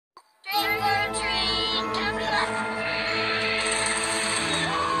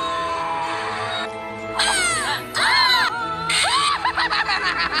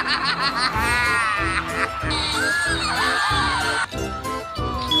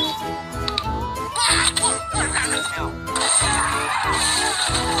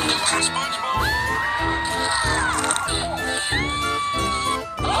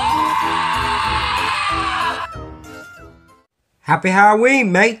Happy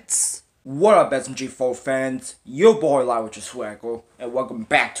Halloween, mates! What up, SMG4 fans? Your boy Luigi Swaggle, and welcome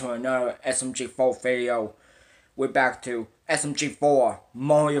back to another SMG4 video. We're back to SMG4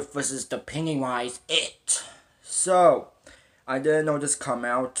 Mario vs. the Pennywise It. So, I didn't know this come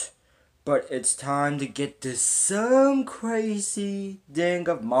out, but it's time to get to some crazy thing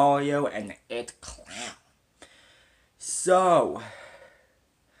of Mario and the It clown. So,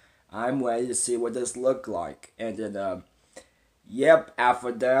 I'm ready to see what this look like, and then yep,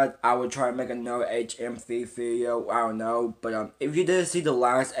 after that, I will try to make another HMV video, I don't know, but if you didn't see the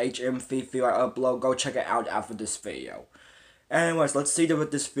last HMV video I upload, go check it out after this video. Anyways, let's see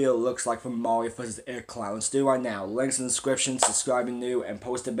what this video looks like for Mario vs. It Clown. Let's do it right now. Links in the description, subscribe if new, and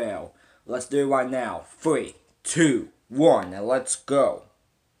post the bell. Let's do it right now. 3, 2, 1, and let's go.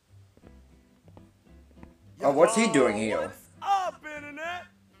 Oh, what's he doing here? What's up, Internet?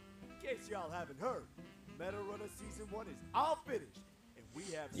 In case y'all haven't heard, Meta Runner Season 1 is all finished, and we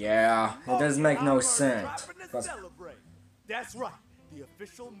have yeah, it doesn't make no sense. That's right, the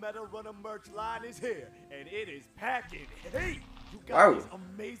official Meta Runner merch line is here, and it is packing heat. You got these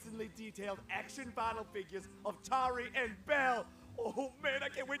amazingly detailed action vinyl figures of Tari and Belle. Oh man, I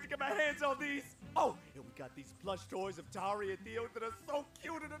can't wait to get my hands on these. Oh, and we got these plush toys of Tari and Theo that are so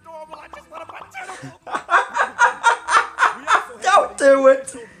cute and adorable. I just want to punch them. Don't do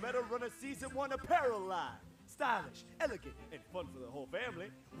it! Meta Runner Season 1 apparel line. Stylish, elegant, and fun for the whole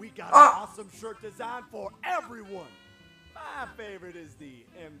family. We got an awesome shirt design for everyone. My favorite is the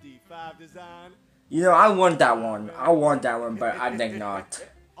MD5 design. You know, I want that one. I want that one, but I think not.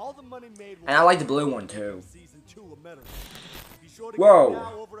 All the money made and I like the blue one too. Season 2 of Meta. Be sure to whoa.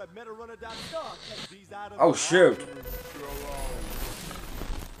 Now over at MetaRunner.com. These items oh shoot.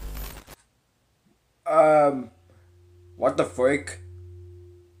 What the freak?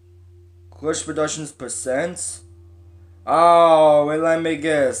 Clutch Productions presents? Oh, wait, let me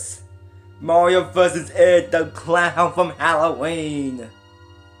guess. Mario vs. It, the clown from Halloween.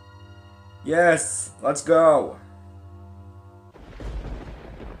 Yes, let's go.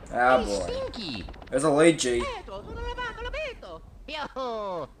 Ah boy. There's a Luigi.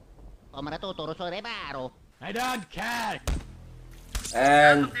 I don't care.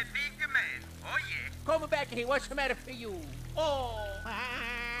 And Come back here. What's the matter for you? Oh.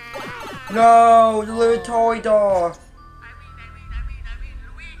 no, the little toy doll.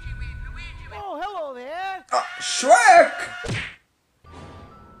 Oh, hello there. Shrek!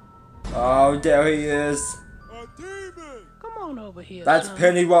 Oh, there he is. A demon. Come on over here. That's son.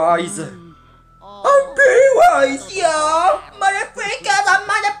 Pennywise. I'm Pennywise, y'all.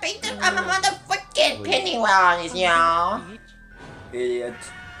 Motherfuckers, I'm a motherfucking Pennywise, y'all. Idiot.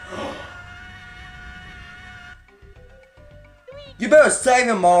 You better save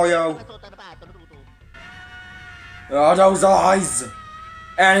him, Mario. Oh, those eyes.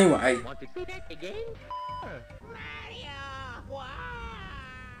 Anyway. Want to see that again? Mario! Wow!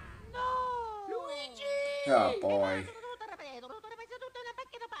 No! Luigi! Oh boy.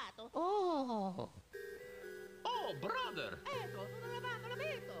 Oh! Oh, brother!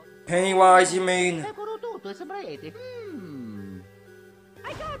 Pennywise, you mean? I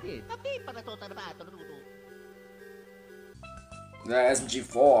got it! The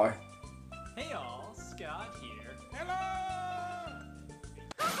SMG4. Hey y'all, Scott here.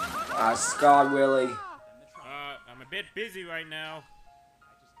 Ah, Scott, really? I'm a bit busy right now.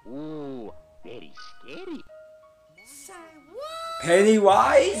 Ooh, very scary.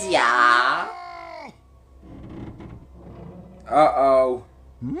 Pennywise? Yeah. Uh-oh.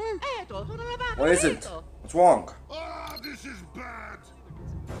 What is it? What's wrong? This is bad.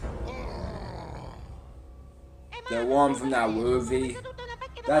 The one from that movie.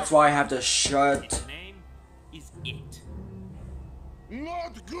 That's why I have to shut. Its name is It.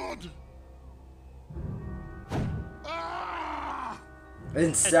 Not good.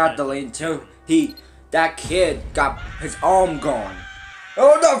 And sadly, until that kid got his arm gone.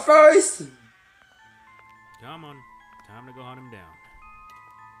 Oh, no, first! Come on, time to go hunt him down.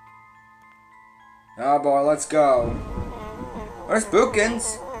 Oh boy, let's go. Where's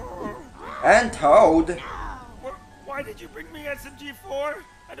Boopkins? And Toad. Why did you bring me SMG4?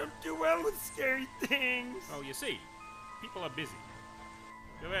 I don't do well with scary things. Oh, you see, people are busy.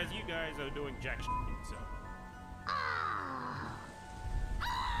 Whereas you guys are doing jack shit, so.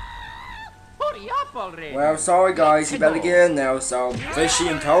 Hurry up already! Well, sorry guys, you better get in now, so Fishy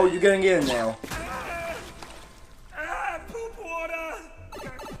and Toad, you're gonna get in now. Poop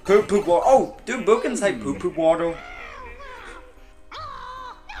Poop water. Oh, do Boopkins say poop water?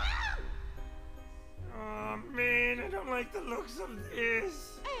 Oh man, I don't like the looks of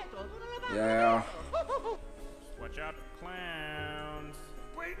this. Yeah. Watch out for clowns.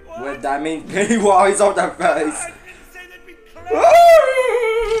 Wait, What that mean? Pennywise on their face. I didn't say that'd be clowns.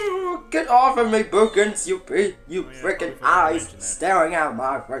 Oh, get off of me, Boopkins! You freaking eyes staring at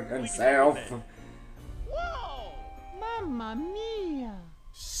my freaking self. Whoa! Mamma mia!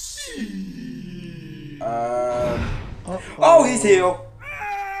 Oh, he's here.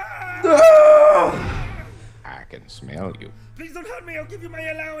 I can smell you. Please don't hurt me. I'll give you my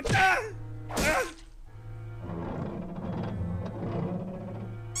allowance. Ah! Ah!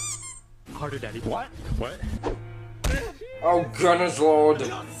 Harder, Daddy. What? What? Oh goodness, Lord!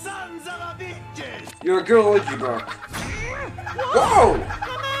 Sons of a bitches! You're a good Luigi book. Whoa!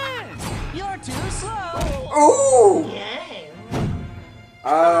 Come on! You're too slow! Ooh!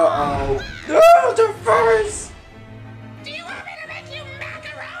 Uh-oh. No, the face! Do you want me to make you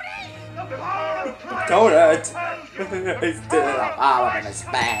macaroni? Donut! He's still all in his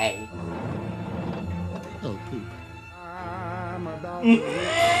face. Oh, poop. I'm about to hit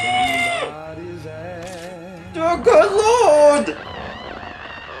somebody's ass. Oh, good Lord!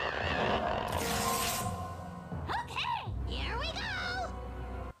 Okay, here we go!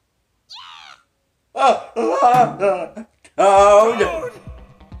 Oh, no.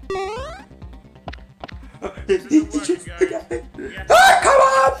 Ah, come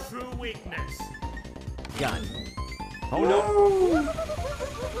on! True weakness. Gun. Oh no!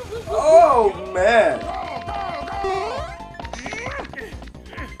 Oh man!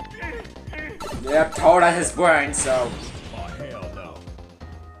 Yep, told us his brain, so. Oh, hell no.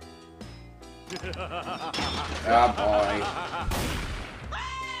 Oh boy.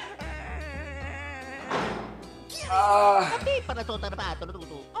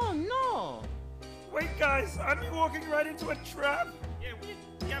 Oh no! Wait, guys, aren't we walking right into a trap? Yeah,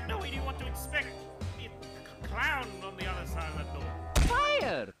 we have no idea what to expect. Be a clown on the other side of the door.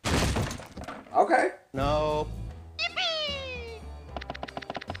 Fire! Okay. No.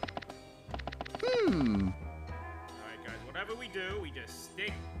 Alright, guys, whatever we do, we just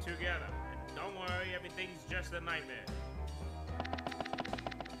stick together. And don't worry, everything's just a nightmare.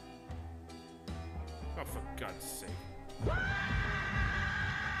 Oh, for God's sake.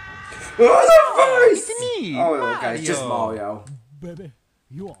 Oh, the face! It's me! Oh, okay, it's just Mario. Baby,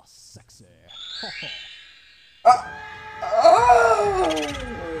 you are sexy. Oh.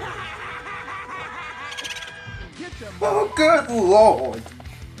 Oh, good Lord!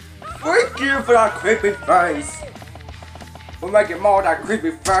 Thank you for that creepy face! For making more of that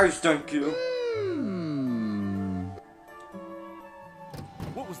creepy face, thank you.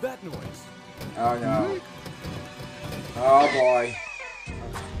 What was that noise? Oh no. Oh boy.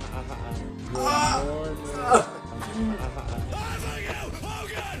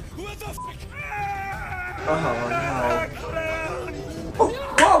 Oh no.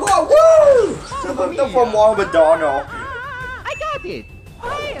 Whoa, whoa, whoa! The from Madonna. I got it!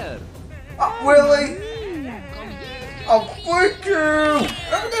 Fire! Really? Oh, thank you!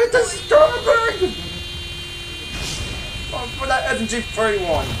 I'm disturbing! Oh, for that SMG4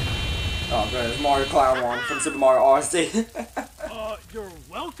 one. Oh, good, it's Mario Clown one from Super Mario Odyssey. You're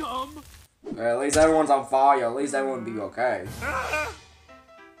welcome. At least everyone's on fire. At least everyone will be okay.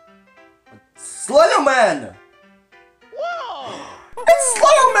 Slayer Man! Whoa! It's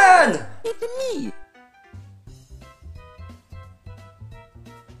Slayer Man! It's me!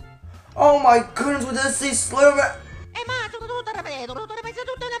 Oh my goodness, we just see Slayer Man.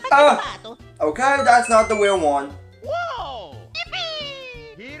 Okay, that's not the real one. Whoa!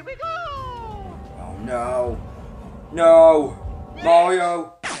 Here we go! Oh no. No.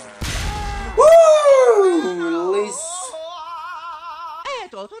 Mario. Woo! At least.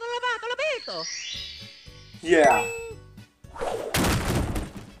 Yeah.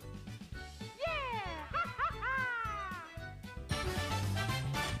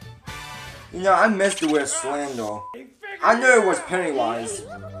 You know, I missed the weird slam though. I knew it was Pennywise.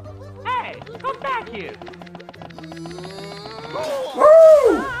 Hey, come back here!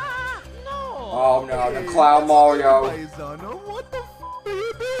 Woo! Oh no, the Clown Mario. What the f are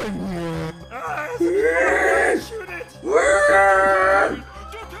you doing here? Shoot it!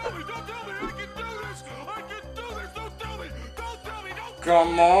 Don't tell me! Don't tell me! I can do this! I can do this! Don't tell me! Don't tell me! Don't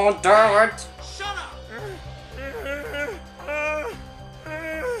Come on, do it. shut up!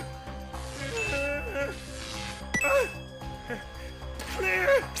 Clear!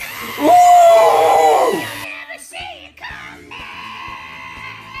 Woo!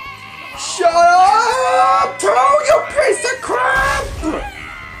 Shut up! Throw you piece of crap!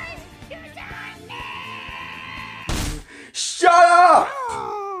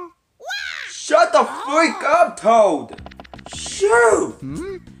 wake up, Toad! Shoot!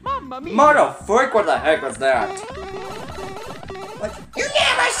 Mamma mia! Mother freak, what the heck was that? Like, you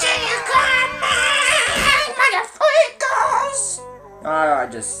never see you coming, mother freakers! I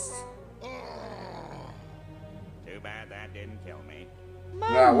just... Too bad that didn't kill me.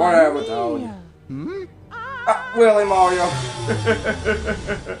 Yeah, whatever, Toad. Willy Mario.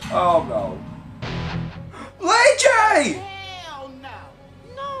 Oh no. Luigi! Hell no!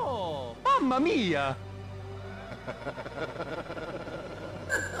 No! Mamma mia!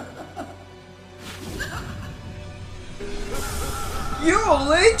 You,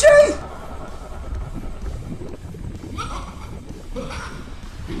 Luigi?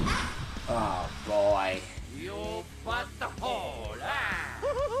 Oh boy. You put the hole, ah!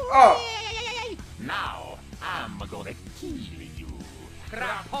 Oh. Now, I'm gonna kill you.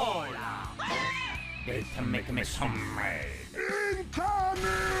 Crapola! They can make me some mad.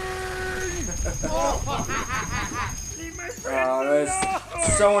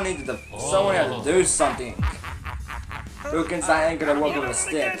 Someone had to do something. Boopkins, I ain't gonna work with a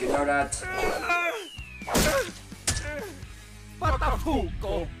stick, you know that?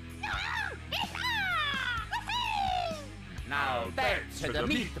 Patafuco! Now that's the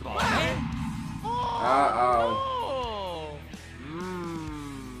meatball, eh? Uh-oh.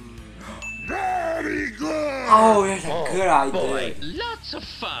 Very good! Oh, that's a good idea. Lots of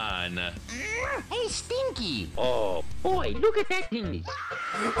fun. Hey, Stinky! Oh, boy, look at that thing.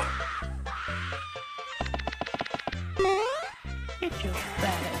 Get your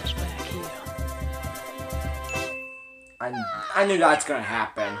fat ass back here. I knew that's gonna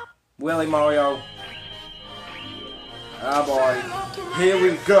happen. Willy Mario. Oh boy. Here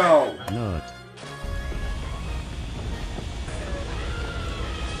we go. Not.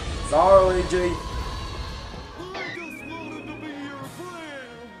 Sorry, Luigi.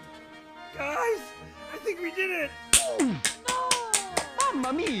 Guys, I think we did it.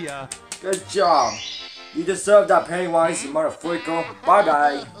 Mamma mia! Good job. You deserve that, Pennywise, you motherfucker. Bye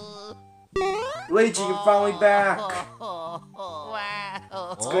bye. Luigi, you're finally back.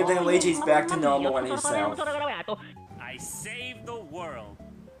 It's a good thing Luigi's back to normal and himself. I saved the world.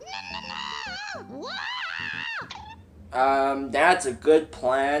 That's a good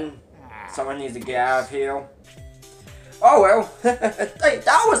plan. Someone needs to get out of here. Oh well, hey,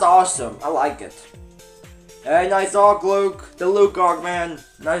 that was awesome. I like it. Hey, nice arc, Luke. The Luke arc, man.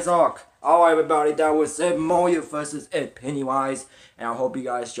 Nice arc. Alright, everybody, that was Ed Mario vs. Ed Pennywise. And I hope you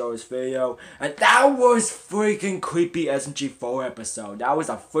guys enjoyed this video. And that was freaking creepy SMG4 episode. That was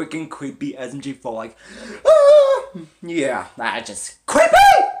a freaking creepy SMG4. Like, yeah, that just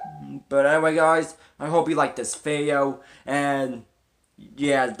creepy! But anyway, guys, I hope you liked this video. And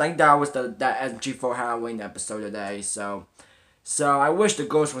yeah, I think that was that SMG4 Halloween episode today. So I wish the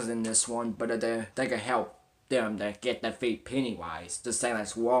ghost was in this one, but they could help them to get defeat Pennywise, the same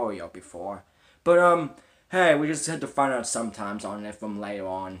as Wario before. But hey, we just had to find out sometimes on it from later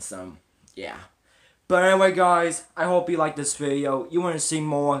on. So yeah. But anyway, guys, I hope you liked this video. You want to see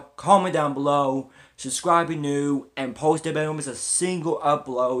more? Comment down below. Subscribe if you're new, and post if it's a single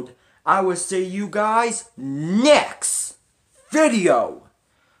upload. I will see you guys next video.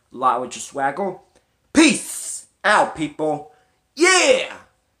 Lie with your swagger. Peace out, people. Yeah.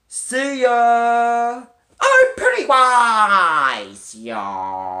 See ya. I'm Pennywise,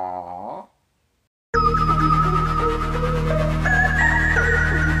 y'all.